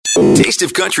Taste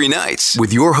of Country Nights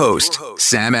with your host,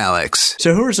 Sam Alex.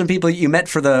 So who are some people you met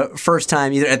for the first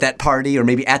time, either at that party or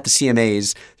maybe at the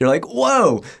CMAs? They're like,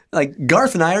 whoa, like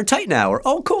Garth and I are tight now. Or,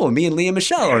 oh, cool, me and Leah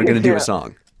Michelle are going to do a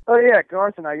song. Oh, yeah,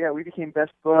 Garth and I, we became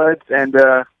best buds, and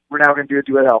we're now going to do a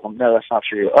duet album. No, that's not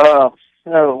true. I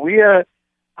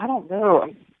don't know.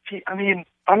 I mean,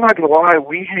 I'm not going to lie,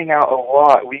 we hang out a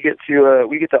lot. We get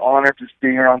the honor of just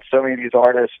being around so many of these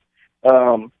artists.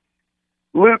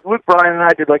 Luke Bryan and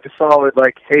I did like the solid,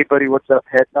 like, hey buddy, what's up,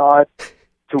 head nod,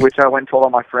 to which I went and told all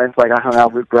my friends, like, I hung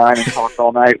out with Luke Bryan and talked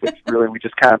all night, which really we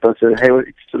just kind of both said, hey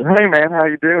man, how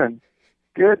you doing?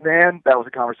 Good, man. That was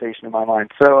a conversation in my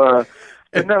mind. So,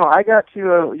 but no, I got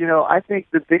to, I think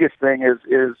the biggest thing is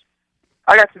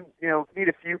I got to, meet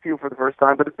a few people for the first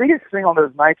time, but the biggest thing on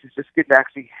those nights is just getting to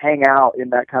actually hang out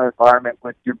in that kind of environment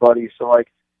with your buddies. So, like,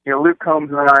 Luke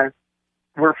Combs and I,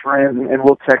 we're friends, and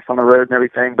we'll text on the road and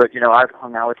everything, but, I've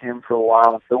hung out with him for a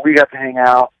while, so we got to hang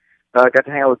out. Got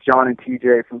to hang out with John and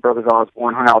TJ from Brothers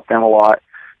Osborne, hung out with them a lot.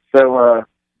 So,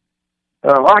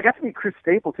 I got to meet Chris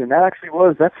Stapleton. That's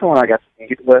someone I got to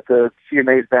meet at the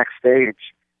CMA's backstage.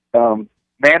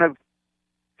 Man of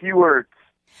few words.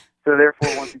 So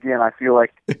therefore, once again, I feel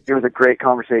like it was a great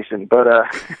conversation, but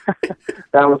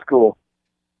that was cool.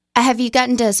 Have you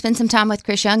gotten to spend some time with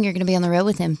Chris Young? You're going to be on the road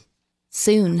with him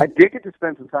soon. I did get to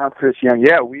spend some time with Chris Young.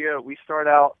 Yeah, we start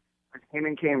out with him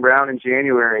and Kane Brown in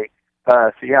January.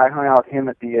 I hung out with him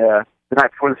at the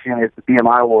night before the CMA at the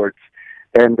BMI Awards,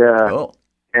 and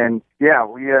we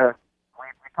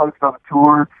talked about the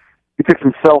tour. We took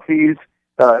some selfies.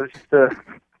 It was just a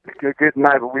good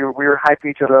night, but we were hyping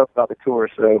each other up about the tour,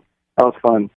 so that was fun.